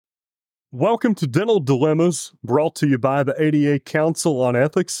Welcome to Dental Dilemmas, brought to you by the ADA Council on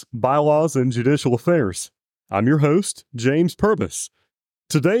Ethics, Bylaws, and Judicial Affairs. I'm your host, James Purvis.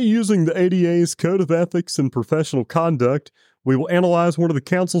 Today, using the ADA's Code of Ethics and Professional Conduct, we will analyze one of the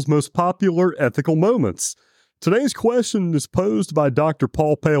Council's most popular ethical moments. Today's question is posed by Dr.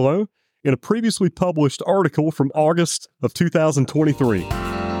 Paul Palo in a previously published article from August of 2023.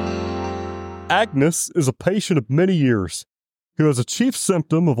 Agnes is a patient of many years who has a chief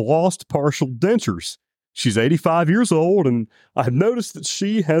symptom of lost partial dentures. She's 85 years old, and I have noticed that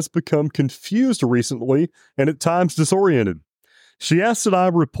she has become confused recently and at times disoriented. She asked that I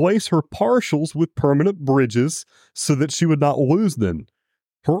replace her partials with permanent bridges so that she would not lose them.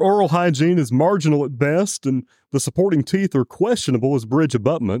 Her oral hygiene is marginal at best, and the supporting teeth are questionable as bridge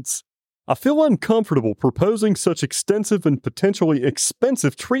abutments. I feel uncomfortable proposing such extensive and potentially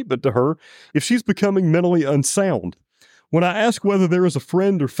expensive treatment to her if she's becoming mentally unsound. When I ask whether there is a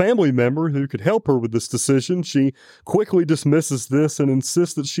friend or family member who could help her with this decision, she quickly dismisses this and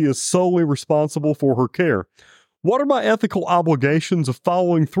insists that she is solely responsible for her care. What are my ethical obligations of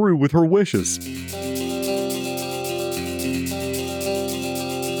following through with her wishes?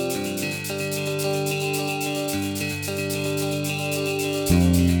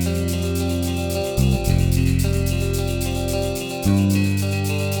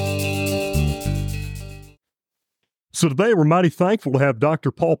 So today we're mighty thankful to have Dr.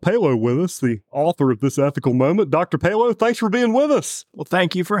 Paul Palo with us, the author of this ethical moment. Dr. Palo, thanks for being with us. Well,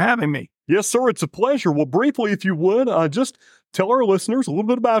 thank you for having me. Yes, sir. It's a pleasure. Well, briefly, if you would, just tell our listeners a little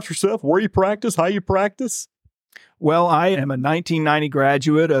bit about yourself, where you practice, how you practice. Well, I am a 1990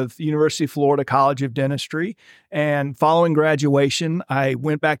 graduate of the University of Florida College of Dentistry, and following graduation, I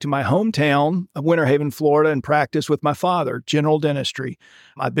went back to my hometown of Winter Haven, Florida, and practiced with my father, general dentistry.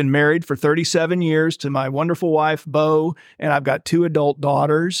 I've been married for 37 years to my wonderful wife, Bo, and I've got two adult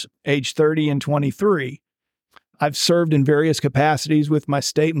daughters, age 30 and 23. I've served in various capacities with my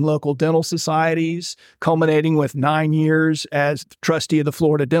state and local dental societies, culminating with 9 years as trustee of the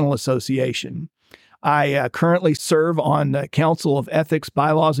Florida Dental Association. I currently serve on the Council of Ethics,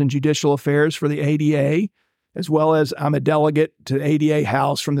 Bylaws, and Judicial Affairs for the ADA, as well as I'm a delegate to the ADA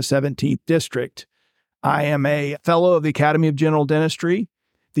House from the 17th District. I am a fellow of the Academy of General Dentistry,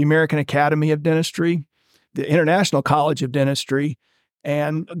 the American Academy of Dentistry, the International College of Dentistry,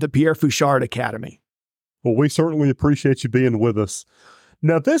 and the Pierre Fouchard Academy. Well, we certainly appreciate you being with us.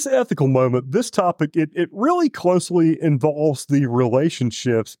 Now, this ethical moment, this topic, it really closely involves the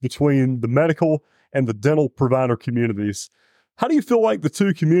relationships between the medical and the dental provider communities. How do you feel like the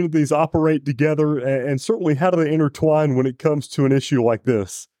two communities operate together, and certainly how do they intertwine when it comes to an issue like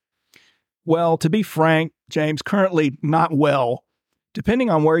this? Well, to be frank, James, currently not well. Depending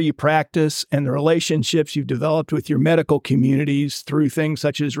on where you practice and the relationships you've developed with your medical communities through things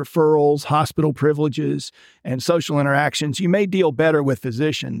such as referrals, hospital privileges, and social interactions, you may deal better with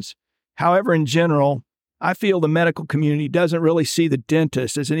physicians. However, in general, I feel the medical community doesn't really see the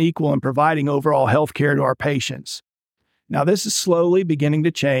dentist as an equal in providing overall health care to our patients. Now, this is slowly beginning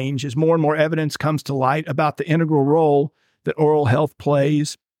to change as more and more evidence comes to light about the integral role that oral health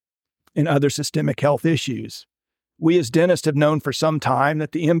plays in other systemic health issues. We as dentists have known for some time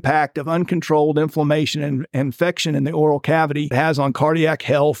that the impact of uncontrolled inflammation and infection in the oral cavity has on cardiac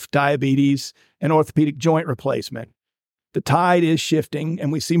health, diabetes, and orthopedic joint replacement. The tide is shifting,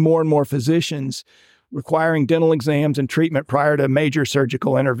 and we see more and more physicians requiring dental exams and treatment prior to major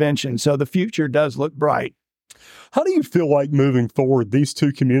surgical intervention. So the future does look bright. How do you feel like moving forward, these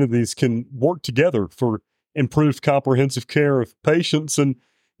two communities can work together for improved comprehensive care of patients? And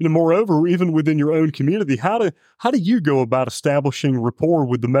moreover, even within your own community, how do you go about establishing rapport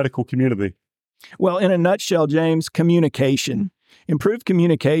with the medical community? Well, in a nutshell, James, communication. Improved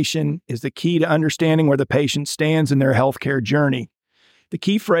communication is the key to understanding where the patient stands in their healthcare journey. The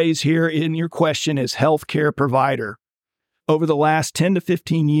key phrase here in your question is healthcare provider. Over the last 10 to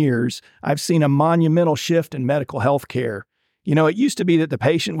 15 years, I've seen a monumental shift in medical healthcare. It used to be that the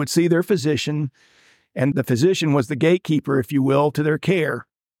patient would see their physician, and the physician was the gatekeeper, if you will, to their care.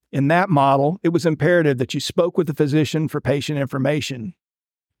 In that model, it was imperative that you spoke with the physician for patient information.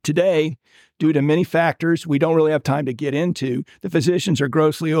 Today, due to many factors we don't really have time to get into, the physicians are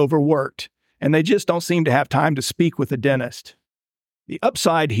grossly overworked, and they just don't seem to have time to speak with the dentist. The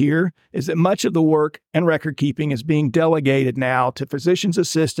upside here is that much of the work and record keeping is being delegated now to physician's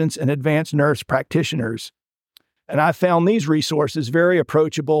assistants and advanced nurse practitioners. And I found these resources very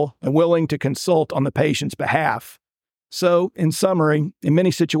approachable and willing to consult on the patient's behalf. So, in summary, in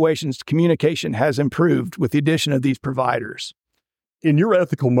many situations, communication has improved with the addition of these providers. In your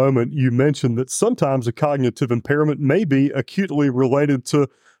ethical moment, you mentioned that sometimes a cognitive impairment may be acutely related to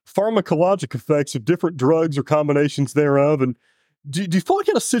pharmacologic effects of different drugs or combinations thereof. And do you feel like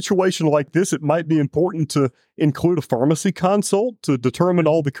in a situation like this, it might be important to include a pharmacy consult to determine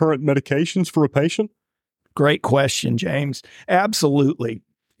all the current medications for a patient? Great question, James. Absolutely.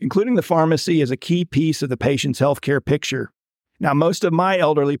 Including the pharmacy is a key piece of the patient's healthcare picture. Now, most of my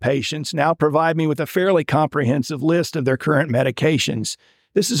elderly patients now provide me with a fairly comprehensive list of their current medications.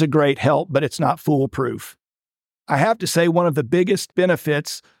 This is a great help, but it's not foolproof. I have to say one of the biggest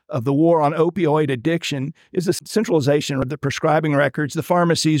benefits of the war on opioid addiction is the centralization of the prescribing records the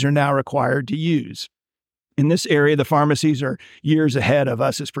pharmacies are now required to use. In this area, the pharmacies are years ahead of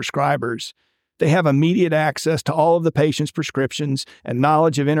us as prescribers. They have immediate access to all of the patient's prescriptions and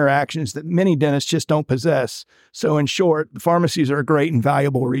knowledge of interactions that many dentists just don't possess. So in short, the pharmacies are a great and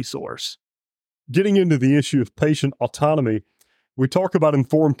valuable resource. Getting into the issue of patient autonomy, we talk about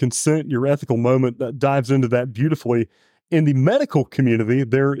informed consent. Your ethical moment that dives into that beautifully. In the medical community,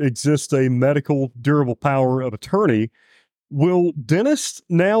 there exists a medical durable power of attorney. Will dentists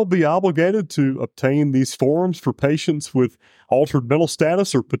now be obligated to obtain these forms for patients with altered mental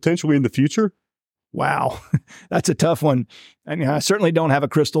status or potentially in the future? Wow, that's a tough one. I certainly don't have a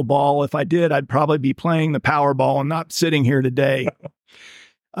crystal ball. If I did, I'd probably be playing the Powerball and not sitting here today.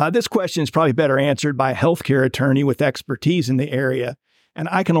 This question is probably better answered by a healthcare attorney with expertise in the area, and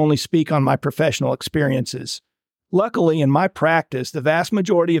I can only speak on my professional experiences. Luckily, in my practice, the vast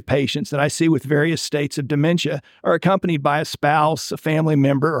majority of patients that I see with various states of dementia are accompanied by a spouse, a family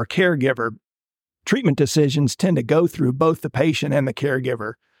member, or caregiver. Treatment decisions tend to go through both the patient and the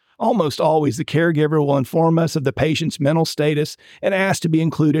caregiver. Almost always, the caregiver will inform us of the patient's mental status and ask to be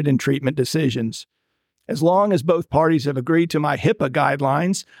included in treatment decisions. As long as both parties have agreed to my HIPAA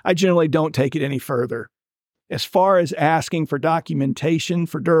guidelines, I generally don't take it any further. As far as asking for documentation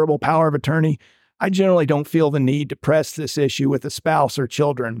for durable power of attorney, I generally don't feel the need to press this issue with a spouse or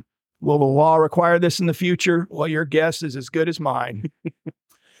children. Will the law require this in the future? Well, your guess is as good as mine.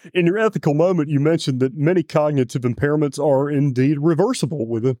 In your ethical moment, you mentioned that many cognitive impairments are indeed reversible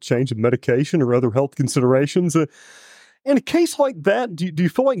with a change of medication or other health considerations. In a case like that, do you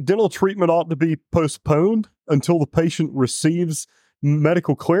feel like dental treatment ought to be postponed until the patient receives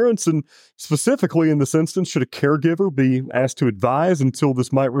medical clearance? And specifically in this instance, should a caregiver be asked to advise until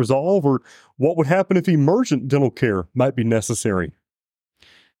this might resolve? Or what would happen if emergent dental care might be necessary?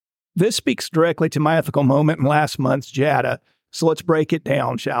 This speaks directly to my ethical moment in last month's JADA. So let's break it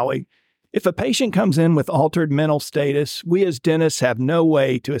down, shall we? If a patient comes in with altered mental status, we as dentists have no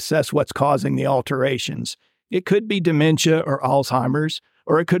way to assess what's causing the alterations. It could be dementia or Alzheimer's,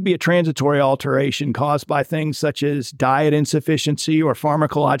 or it could be a transitory alteration caused by things such as diet insufficiency or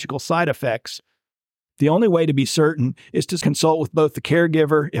pharmacological side effects. The only way to be certain is to consult with both the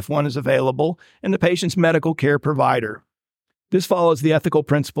caregiver, if one is available, and the patient's medical care provider. This follows the ethical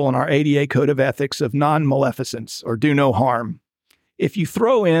principle in our ADA Code of Ethics of non-maleficence, or do no harm. If you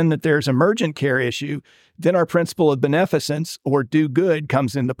throw in that there's emergent care issue, then our principle of beneficence, or do good,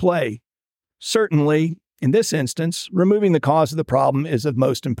 comes into play. Certainly, in this instance, removing the cause of the problem is of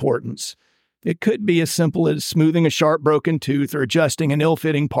most importance. It could be as simple as smoothing a sharp broken tooth or adjusting an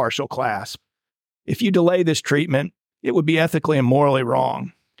ill-fitting partial clasp. If you delay this treatment, it would be ethically and morally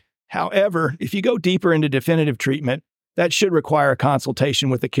wrong. However, if you go deeper into definitive treatment, that should require a consultation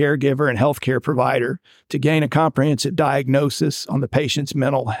with the caregiver and healthcare provider to gain a comprehensive diagnosis on the patient's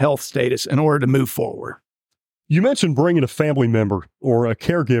mental health status in order to move forward. You mentioned bringing a family member or a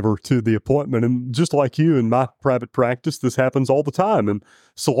caregiver to the appointment, and just like you in my private practice, this happens all the time. And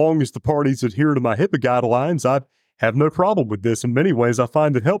so long as the parties adhere to my HIPAA guidelines, I have no problem with this. In many ways, I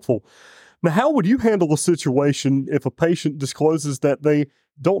find it helpful. Now, how would you handle a situation if a patient discloses that they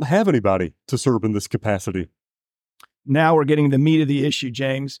don't have anybody to serve in this capacity? Now we're getting the meat of the issue,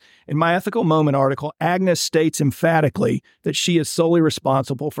 James. In my Ethical Moment article, Agnes states emphatically that she is solely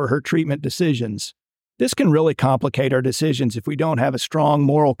responsible for her treatment decisions. This can really complicate our decisions if we don't have a strong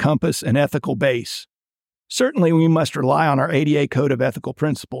moral compass and ethical base. Certainly, we must rely on our ADA Code of Ethical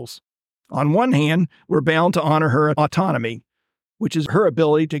Principles. On one hand, we're bound to honor her autonomy, which is her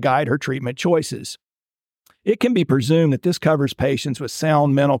ability to guide her treatment choices. It can be presumed that this covers patients with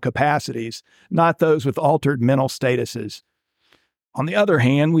sound mental capacities, not those with altered mental statuses. On the other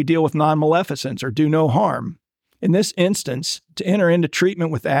hand, we deal with non-maleficence or do no harm. In this instance, to enter into treatment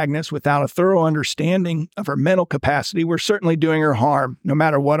with Agnes without a thorough understanding of her mental capacity, we're certainly doing her harm, no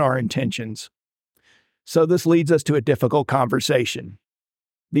matter what our intentions. So this leads us to a difficult conversation.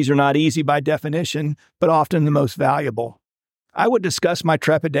 These are not easy by definition, but often the most valuable. I would discuss my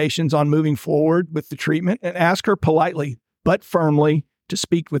trepidations on moving forward with the treatment and ask her politely, but firmly, to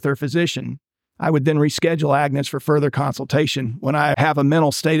speak with her physician. I would then reschedule Agnes for further consultation when I have a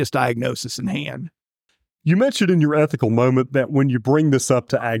mental status diagnosis in hand. You mentioned in your ethical moment that when you bring this up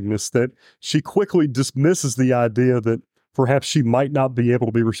to Agnes, that she quickly dismisses the idea that perhaps she might not be able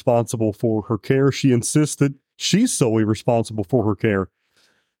to be responsible for her care. She insists that she's solely responsible for her care.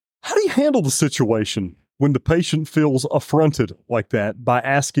 How do you handle the situation when the patient feels affronted like that by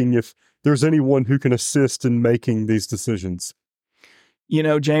asking if there's anyone who can assist in making these decisions? You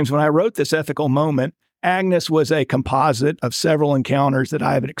know, James, when I wrote this ethical moment, Agnes was a composite of several encounters that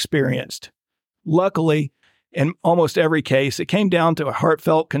I have experienced. Luckily, in almost every case, it came down to a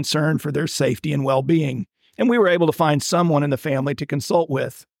heartfelt concern for their safety and well-being, and we were able to find someone in the family to consult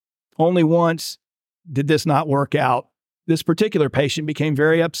with. Only once did this not work out. This particular patient became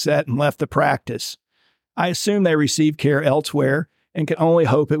very upset and left the practice. I assume they received care elsewhere and can only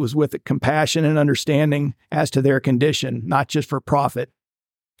hope it was with compassion and understanding as to their condition, not just for profit.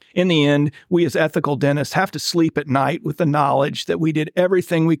 In the end, we as ethical dentists have to sleep at night with the knowledge that we did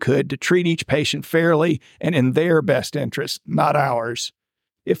everything we could to treat each patient fairly and in their best interest, not ours.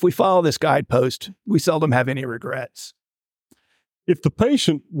 If we follow this guidepost, we seldom have any regrets. If the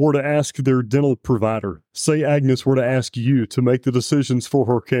patient were to ask their dental provider, say Agnes were to ask you to make the decisions for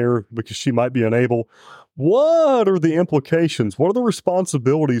her care because she might be unable, what are the implications? What are the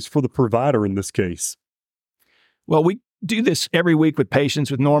responsibilities for the provider in this case? Well, we do this every week with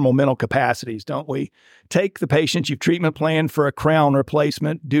patients with normal mental capacities, don't we? Take the patient you've treatment planned for a crown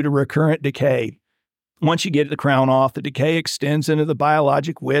replacement due to recurrent decay. Once you get the crown off, the decay extends into the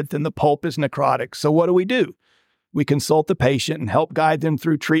biologic width and the pulp is necrotic. So what do? We consult the patient and help guide them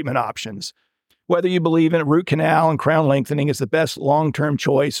through treatment options. Whether you believe in a root canal and crown lengthening is the best long-term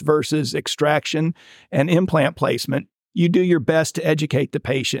choice versus extraction and implant placement, you do your best to educate the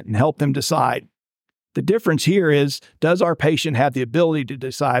patient and help them decide. The difference here is, does our patient have the ability to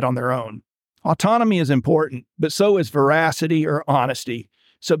decide on their own? Autonomy is important, but so is veracity or honesty.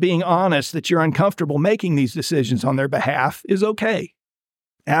 So being honest that you're uncomfortable making these decisions on their behalf is okay.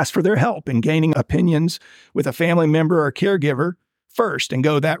 Ask for their help in gaining opinions with a family member or caregiver first and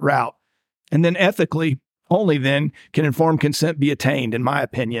go that route. And then ethically, only then can informed consent be attained, in my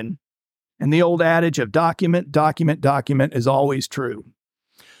opinion. And the old adage of document is always true.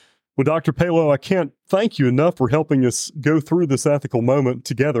 Well, Dr. Palo, I can't thank you enough for helping us go through this ethical moment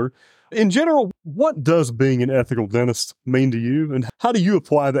together. In general, what does being an ethical dentist mean to you, and how do you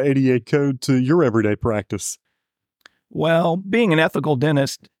apply the ADA code to your everyday practice? Well, being an ethical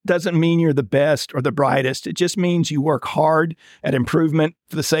dentist doesn't mean you're the best or the brightest. It just means you work hard at improvement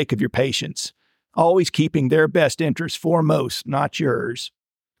for the sake of your patients, always keeping their best interests foremost, not yours.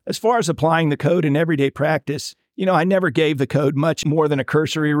 As far as applying the code in everyday practice, I never gave the code much more than a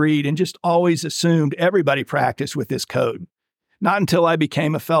cursory read and just always assumed everybody practiced with this code. Not until I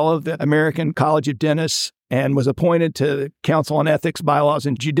became a fellow of the American College of Dentists and was appointed to the Council on Ethics, Bylaws,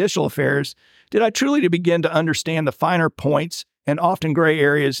 and Judicial Affairs did I truly begin to understand the finer points and often gray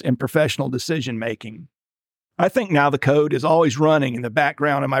areas in professional decision-making. I think now the code is always running in the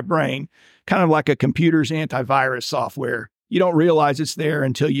background of my brain, kind of like a computer's antivirus software. You don't realize it's there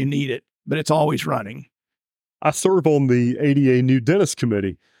until you need it, but it's always running. I serve on the ADA New Dentist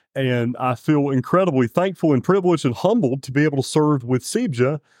Committee, and I feel incredibly thankful and privileged and humbled to be able to serve with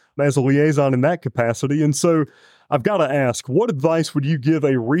CBJA as a liaison in that capacity. And so I've got to ask, what advice would you give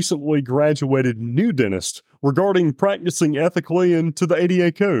a recently graduated new dentist regarding practicing ethically and to the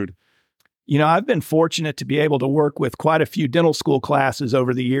ADA code? I've been fortunate to be able to work with quite a few dental school classes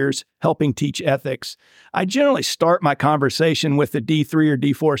over the years, helping teach ethics. I generally start my conversation with the D3 or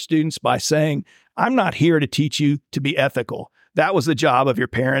D4 students by saying, I'm not here to teach you to be ethical. That was the job of your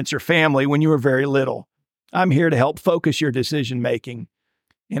parents or family when you were very little. I'm here to help focus your decision making.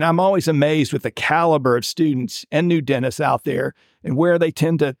 And I'm always amazed with the caliber of students and new dentists out there and where they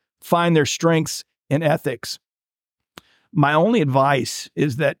tend to find their strengths in ethics. My only advice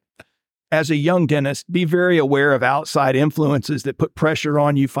is that as a young dentist, be very aware of outside influences that put pressure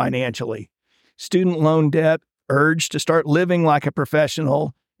on you financially. Student loan debt, urge to start living like a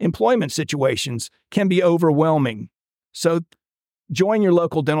professional, employment situations can be overwhelming. So join your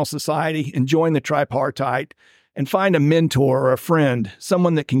local dental society and join the tripartite and find a mentor or a friend,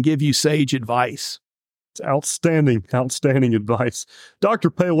 someone that can give you sage advice. It's outstanding advice. Dr.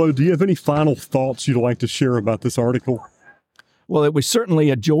 Palo, do you have any final thoughts you'd like to share about this article? Well, it was certainly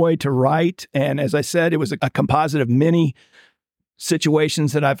a joy to write. And as I said, it was a composite of many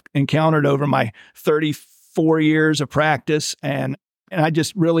situations that I've encountered over my 34 years of practice. And I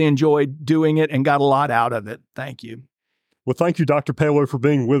just really enjoyed doing it and got a lot out of it. Thank you. Well, thank you, Dr. Palo, for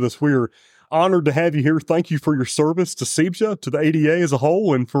being with us. We're Honored to have you here. Thank you for your service to CEBJA, to the ADA as a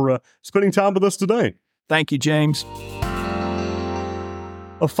whole, and for spending time with us today. Thank you, James.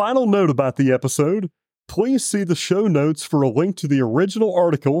 A final note about the episode, please see the show notes for a link to the original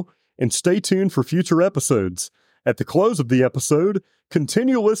article and stay tuned for future episodes. At the close of the episode,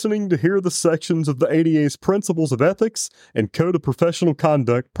 continue listening to hear the sections of the ADA's Principles of Ethics and Code of Professional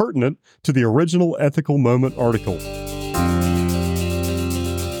Conduct pertinent to the original Ethical Moment article.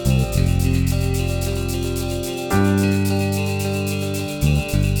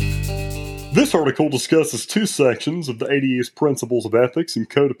 This article discusses two sections of the ADA's Principles of Ethics and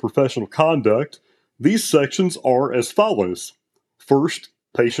Code of Professional Conduct. These sections are as follows. First,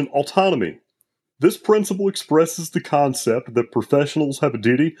 patient autonomy. This principle expresses the concept that professionals have a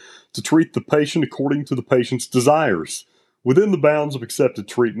duty to treat the patient according to the patient's desires, within the bounds of accepted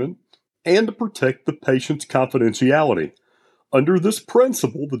treatment, and to protect the patient's confidentiality. Under this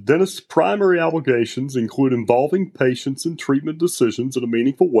principle, the dentist's primary obligations include involving patients in treatment decisions in a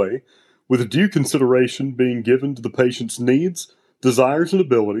meaningful way, with due consideration being given to the patient's needs, desires, and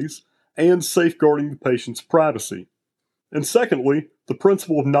abilities, and safeguarding the patient's privacy. And secondly, the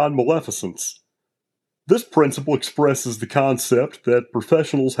principle of non-maleficence. This principle expresses the concept that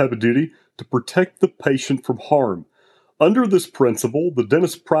professionals have a duty to protect the patient from harm. Under this principle, the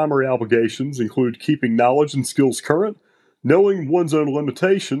dentist's primary obligations include keeping knowledge and skills current, knowing one's own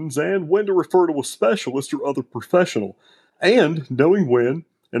limitations and when to refer to a specialist or other professional, and knowing when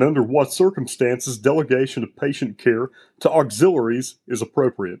and under what circumstances delegation of patient care to auxiliaries is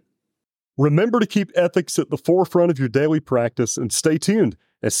appropriate. Remember to keep ethics at the forefront of your daily practice and stay tuned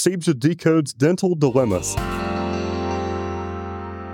as CEBJA decodes dental dilemmas.